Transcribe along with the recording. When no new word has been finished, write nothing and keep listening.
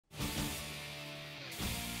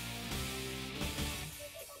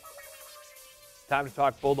Time to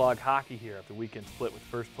talk Bulldog hockey here after weekend split with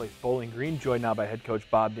first place Bowling Green, joined now by head coach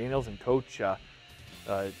Bob Daniels. And coach,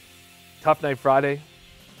 tough night Friday,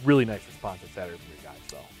 really nice response on Saturday for you guys,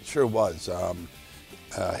 though. It sure was.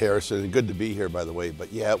 Harrison, good to be here, by the way.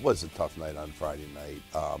 But yeah, it was a tough night on Friday night.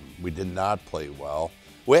 We did not play well.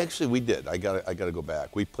 Well, actually, we did. I got to go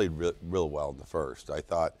back. We played real well in the first. I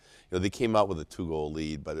thought, they came out with a 2-goal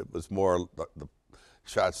lead, but it was more the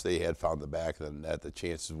shots they had found the back of the net. The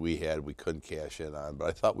chances we had, we couldn't cash in on. But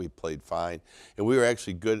I thought we played fine, and we were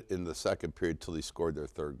actually good in the second period till they scored their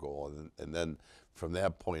third goal, and then from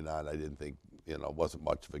that point on, I didn't think. It wasn't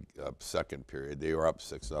much of a second period. They were up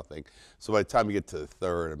 6-0. So by the time you get to the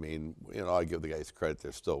third, I give the guys credit.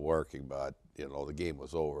 They're still working, but, the game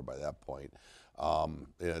was over by that point.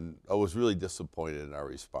 And I was really disappointed in our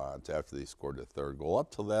response after they scored the third goal. Up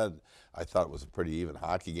till then, I thought it was a pretty even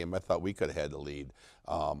hockey game. I thought we could have had the lead.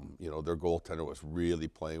 Their goaltender was really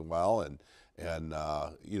playing well, and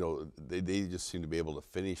they just seemed to be able to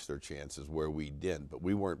finish their chances where we didn't, but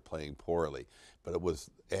we weren't playing poorly. But it was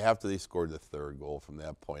after they scored the third goal, from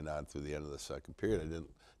that point on through the end of the second period, I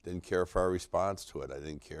didn't care for our response to it. I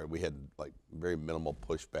didn't care. We had very minimal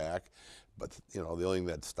pushback, but the only thing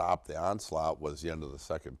that stopped the onslaught was the end of the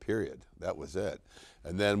second period. That was it.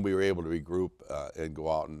 And then we were able to regroup and go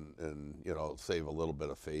out and save a little bit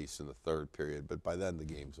of face in the third period. But by then the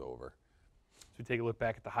game's over. So we take a look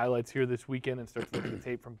back at the highlights here this weekend and start to look at the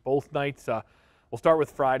tape from both nights. We'll start with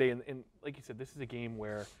Friday, and like you said, this is a game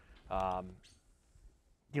where,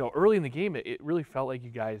 early in the game, it really felt like you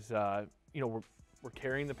guys, were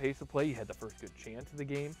carrying the pace of play. You had the first good chance of the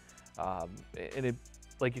game, and it,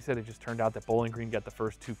 like you said, it just turned out that Bowling Green got the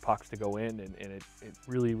first 2 pucks to go in, and it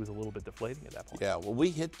really was a little bit deflating at that point. Yeah, well, we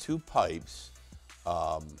hit 2 pipes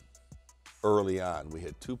early on. We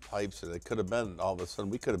hit 2 pipes, and it could have been, all of a sudden,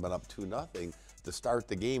 we could have been up 2-0 to start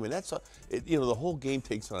the game, and that's the whole game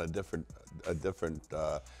takes on a different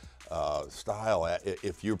style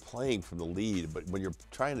if you're playing from the lead. But when you're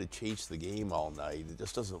trying to chase the game all night, it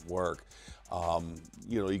just doesn't work.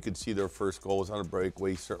 You could see their first goal was on a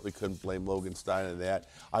breakaway. Certainly couldn't blame Logan Stein on that.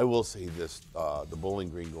 I will say this: the Bowling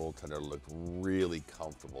Green goaltender looked really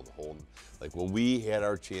comfortable the whole. Like when we had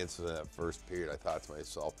our chances in that first period, I thought to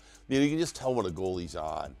myself, you can just tell when a goalie's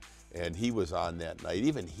on, and he was on that night.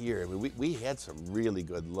 Even here, we had some really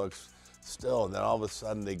good looks still, and then all of a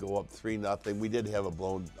sudden they go up 3-0. We did have a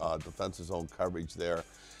blown defensive zone coverage there.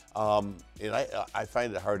 And I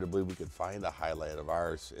find it hard to believe we could find a highlight of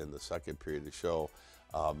ours in the second period to show,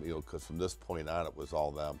 because from this point on, it was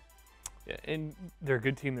all them. Yeah, and they're a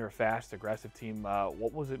good team. They're a fast, aggressive team.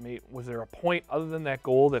 What was it? Was there a point other than that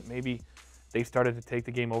goal that maybe they started to take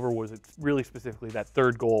the game over? Was it really specifically that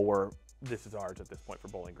third goal where this is ours at this point for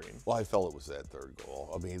Bowling Green? Well, I felt it was that third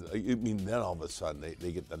goal. Then all of a sudden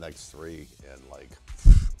they get the next 3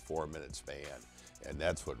 in 4-minute span, and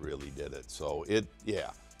that's what really did it. So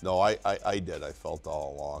I did. I felt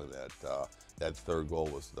all along that that third goal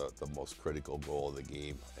was the most critical goal of the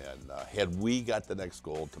game, and had we got the next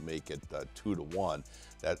goal to make it 2-1,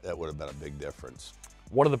 that would have been a big difference.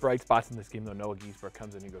 One of the bright spots in this game, though, Noah Giesbrecht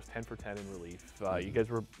comes in. He goes 10 for 10 in relief. You guys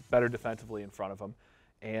were better defensively in front of him.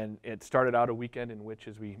 And it started out a weekend in which,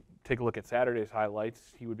 as we take a look at Saturday's highlights,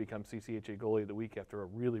 he would become CCHA Goalie of the Week after a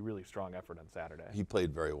really, really strong effort on Saturday. He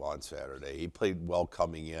played very well on Saturday. He played well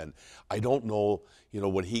coming in. I don't know,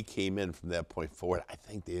 when he came in from that point forward, I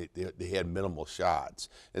think they had minimal shots.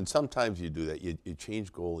 And sometimes you do that. You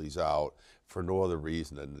change goalies out for no other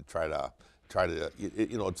reason than to try to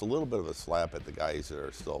it's a little bit of a slap at the guys that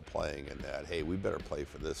are still playing, and that, hey, we better play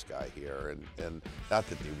for this guy here. And not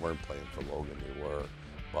that they weren't playing for Logan, they were.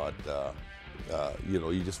 But,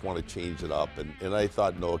 you just want to change it up. And I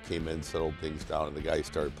thought Noah came in, settled things down, and the guys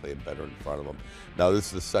started playing better in front of him. Now, this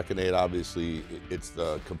is the second eight. Obviously, it's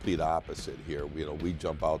the complete opposite here. We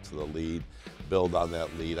jump out to the lead, build on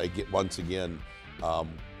that lead. I get, once again,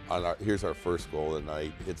 here's our first goal of the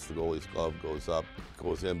night. Hits the goalie's glove, goes up,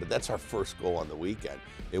 goes in. But that's our first goal on the weekend.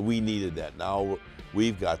 And we needed that. Now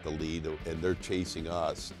we've got the lead, and they're chasing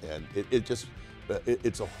us. And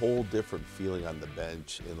it's a whole different feeling on the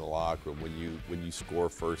bench in the locker room when you score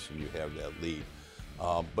first and you have that lead.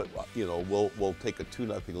 But we'll take a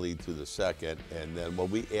 2-0 lead through the second, and then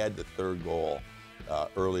when we add the third goal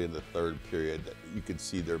early in the third period, you could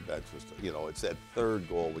see their bench was. It's that third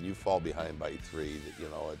goal when you fall behind by 3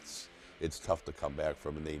 that it's tough to come back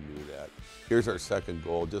from, and they knew that. Here's our second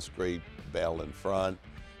goal, just great battle in front,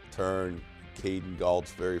 turn. Caden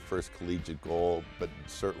Galt's very first collegiate goal, but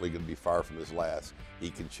certainly going to be far from his last.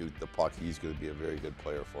 He can shoot the puck. He's going to be a very good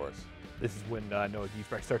player for us. This is when Noah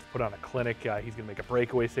Giesbrecht starts to put on a clinic. He's going to make a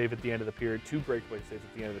breakaway save at the end of the period, 2 breakaway saves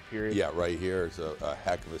at the end of the period. Yeah, right here is a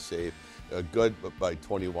heck of a save. Good by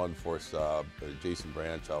 21 forced Jason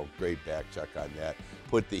Branch out. Great back check on that.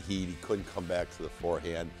 Put the heat. He couldn't come back to the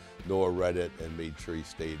forehand. Noah read it and made sure he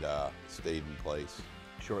stayed in place.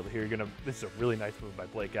 Shortly here, this is a really nice move by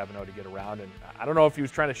Blake Avenot to get around. And I don't know if he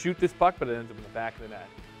was trying to shoot this puck, but it ends up in the back of the net.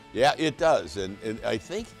 Yeah, it does. And I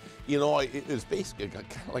think, it was basically kind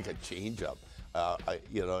of like a changeup.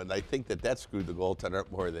 And I think that screwed the goaltender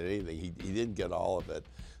up more than anything. He didn't get all of it.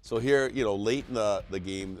 So here, late in the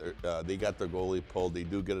game, they got their goalie pulled. They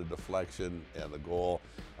do get a deflection and a goal,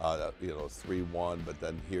 3-1. But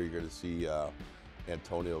then here you're going to see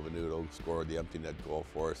Antonio Venuto score the empty net goal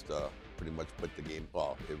for us to pretty much put the game,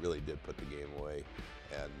 well, it really did put the game away.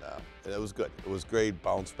 And it was good. It was great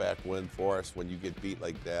bounce back win for us. When you get beat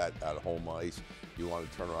like that at home ice, you want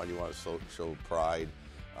to turn around, you want to show pride.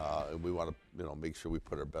 And we want to, make sure we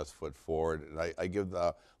put our best foot forward. And I give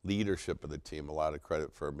the leadership of the team a lot of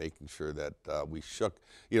credit for making sure that we shook.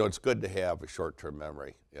 It's good to have a short-term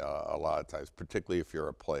memory a lot of times, particularly if you're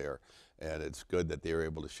a player. And it's good that they were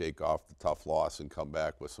able to shake off the tough loss and come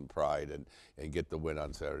back with some pride and get the win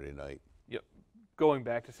on Saturday night. Yep. Going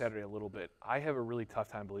back to Saturday a little bit, I have a really tough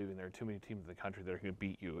time believing there are too many teams in the country that are going to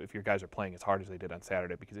beat you if your guys are playing as hard as they did on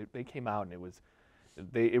Saturday, because they came out and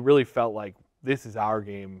it really felt like this is our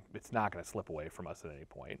game. It's not going to slip away from us at any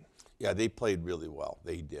point. Yeah, they played really well.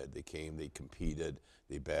 They did. They came. They competed.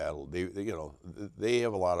 They battled. They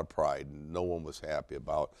have a lot of pride, and no one was happy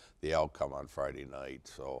about the outcome on Friday night.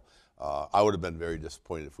 So I would have been very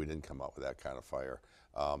disappointed if we didn't come out with that kind of fire,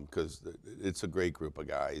 because it's a great group of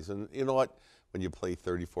guys. And you know what? When you play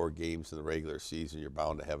 34 games in the regular season, you're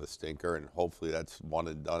bound to have a stinker, and hopefully that's one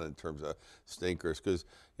and done in terms of stinkers. Because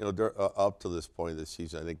up to this point of the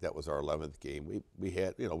season, I think that was our 11th game. We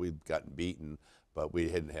had we'd gotten beaten, but we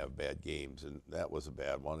didn't have bad games, and that was a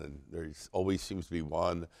bad one. And there always seems to be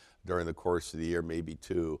one during the course of the year, maybe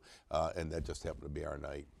 2, and that just happened to be our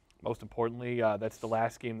night. Most importantly, that's the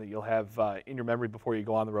last game that you'll have in your memory before you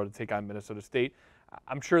go on the road to take on Minnesota State.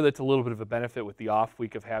 I'm sure that's a little bit of a benefit with the off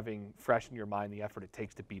week of having fresh in your mind the effort it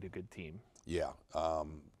takes to beat a good team. Yeah,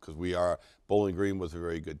 because Bowling Green was a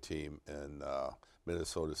very good team, and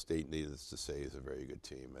Minnesota State, needless to say, is a very good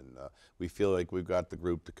team. And we feel like we've got the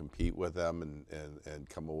group to compete with them and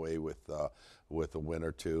come away with a win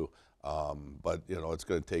or 2. But, it's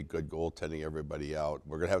going to take good goaltending, everybody out.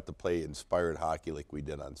 We're going to have to play inspired hockey like we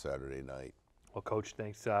did on Saturday night. Well, Coach,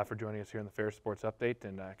 thanks for joining us here on the Ferris Sports Update,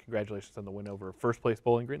 and congratulations on the win over first-place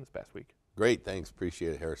Bowling Green this past week. Great. Thanks.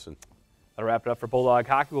 Appreciate it, Harrison. That'll wrap it up for Bulldog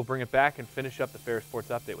Hockey. We'll bring it back and finish up the Ferris Sports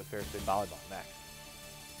Update with Ferris State Volleyball next.